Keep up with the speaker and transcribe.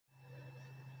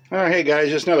All right, hey guys,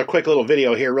 just another quick little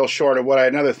video here, real short of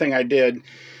another thing I did.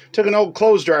 Took an old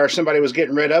clothes dryer somebody was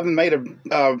getting rid of and made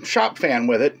a shop fan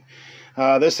with it.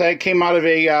 This thing came out of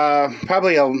a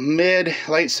probably a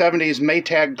late 70s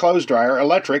Maytag clothes dryer,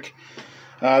 electric.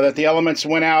 That the elements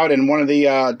went out and one of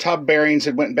the tub bearings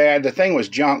had went bad. The thing was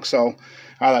junk, so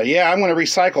I thought, yeah, I'm going to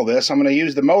recycle this. I'm going to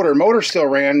use the motor. Motor still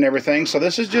ran and everything, so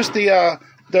this is just the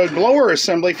blower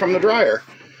assembly from the dryer.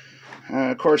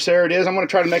 Of course, there it is. I'm going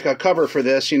to try to make a cover for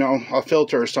this, you know, a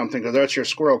filter or something, because that's your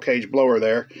squirrel cage blower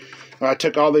there. I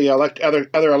took all the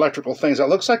other electrical things. It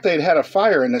looks like they'd had a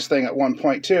fire in this thing at one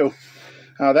point, too.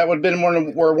 That would have been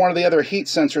where one of the other heat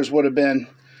sensors would have been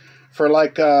for,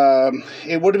 like,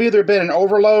 it would have either been an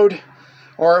overload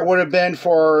or it would have been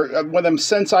for one of them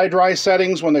sense dry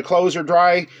settings. When the clothes are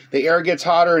dry, the air gets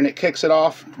hotter and it kicks it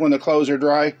off when the clothes are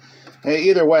dry.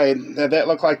 Either way, that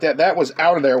looked like that was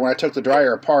out of there when I took the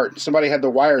dryer apart. Somebody had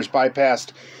the wires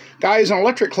bypassed. Guys, an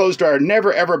electric clothes dryer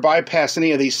never ever bypass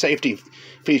any of these safety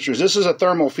features. This is a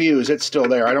thermal fuse. It's still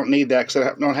there. I don't need that because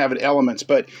I don't have it elements.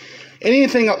 But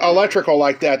anything electrical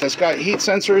like that that's got heat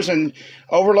sensors and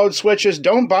overload switches,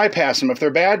 don't bypass them. If they're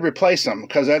bad, replace them,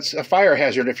 because that's a fire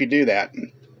hazard if you do that.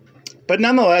 But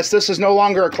nonetheless, this is no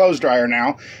longer a clothes dryer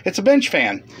now. It's a bench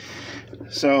fan.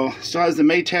 So still has the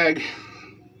Maytag.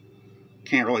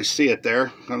 Can't really see it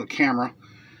there on the camera,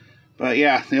 but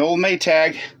yeah, the old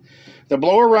Maytag. The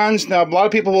blower runs. Now, a lot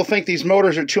of people will think these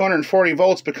motors are 240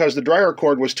 volts because the dryer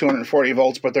cord was 240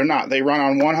 volts, but they're not. They run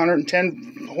on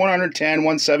 110,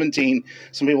 117.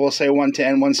 Some people will say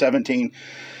 110, 117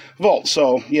 volts.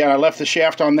 So yeah, I left the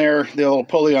shaft on there, the little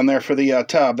pulley on there for the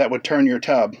tub that would turn your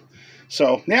tub.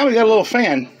 So now we got a little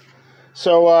fan.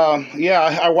 So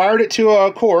yeah, I wired it to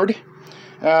a cord.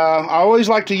 I always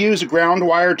like to use a ground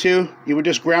wire too. You would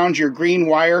just ground your green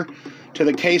wire to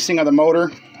the casing of the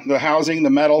motor, the housing, the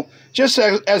metal, just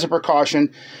as a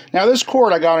precaution. Now this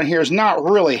cord I got in here is not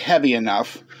really heavy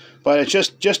enough, but it's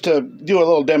just to do a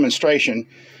little demonstration.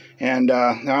 And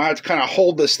now I have to kind of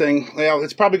hold this thing. Well,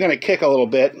 it's probably going to kick a little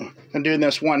bit. I'm doing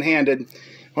this one-handed.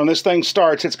 When this thing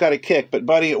starts, it's got to kick, but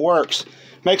buddy, it works.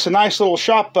 Makes a nice little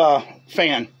shop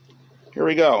fan. Here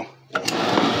we go.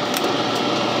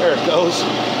 There it goes.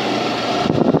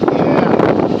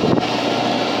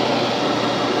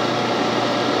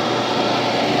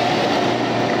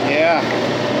 Yeah.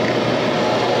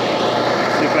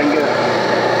 See if I can get it.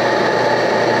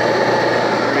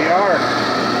 There we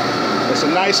are. It's a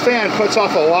nice fan. Puts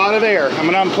off a lot of air. I'm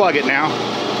going to unplug it now.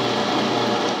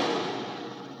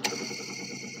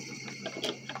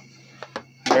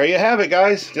 There you have it,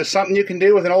 guys. Just something you can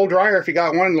do with an old dryer if you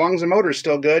got one, as long as the motor's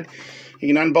still good. You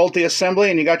can unbolt the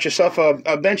assembly and you got yourself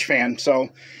a bench fan. So,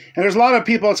 and there's a lot of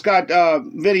people that's got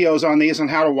videos on these on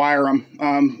how to wire them.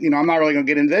 You know, I'm not really going to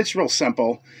get into that. It's real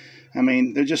simple. I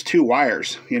mean, they're just two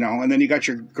wires, you know, and then you got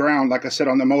your ground, like I said,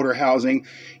 on the motor housing,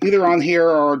 either on here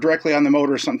or directly on the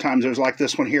motor. Sometimes there's like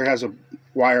this one here has a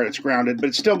wire that's grounded, but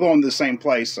it's still going to the same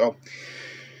place. So,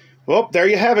 well, there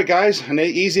you have it, guys. An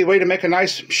easy way to make a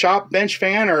nice shop bench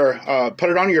fan, or put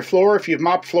it on your floor if you've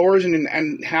mopped floors in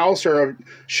a house or a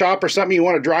shop or something. You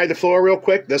want to dry the floor real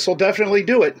quick. This will definitely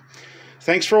do it.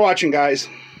 Thanks for watching, guys.